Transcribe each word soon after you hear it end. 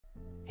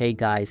Hey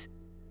guys,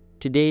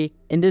 today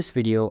in this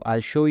video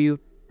I'll show you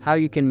how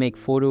you can make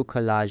photo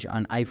collage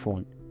on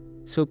iPhone.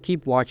 So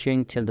keep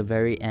watching till the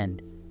very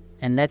end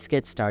and let's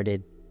get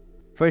started.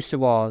 First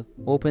of all,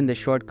 open the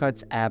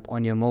Shortcuts app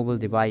on your mobile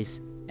device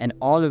and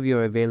all of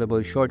your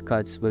available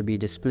shortcuts will be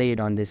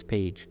displayed on this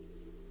page.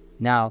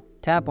 Now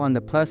tap on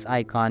the plus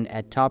icon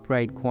at top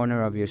right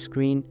corner of your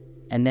screen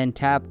and then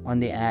tap on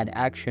the Add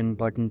Action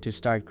button to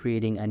start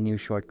creating a new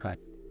shortcut.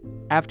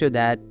 After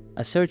that,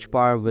 a search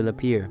bar will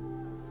appear.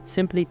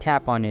 Simply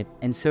tap on it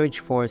and search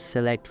for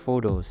Select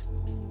Photos.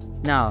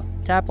 Now,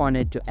 tap on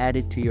it to add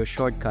it to your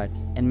shortcut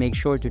and make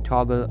sure to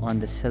toggle on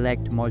the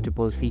Select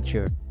Multiple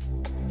feature.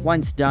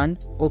 Once done,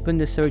 open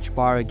the search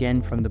bar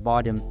again from the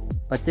bottom,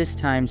 but this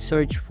time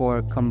search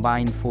for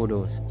Combine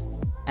Photos.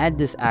 Add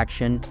this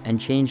action and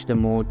change the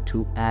mode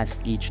to Ask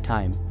each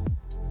time.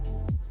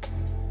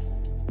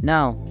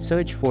 Now,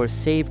 search for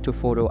Save to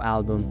Photo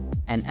Album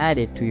and add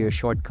it to your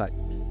shortcut.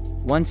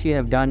 Once you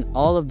have done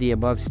all of the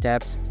above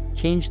steps,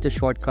 change the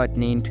shortcut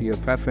name to your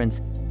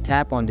preference,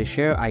 tap on the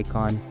share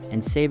icon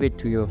and save it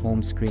to your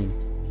home screen.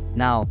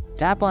 Now,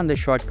 tap on the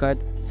shortcut,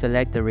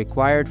 select the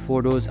required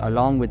photos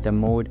along with the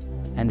mode,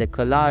 and the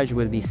collage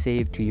will be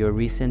saved to your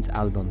recent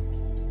album.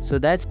 So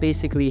that's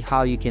basically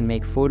how you can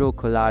make photo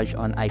collage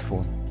on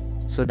iPhone.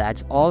 So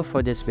that's all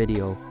for this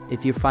video.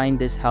 If you find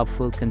this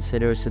helpful,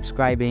 consider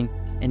subscribing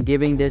and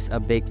giving this a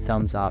big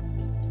thumbs up.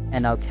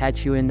 And I'll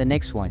catch you in the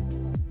next one.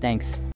 Thanks.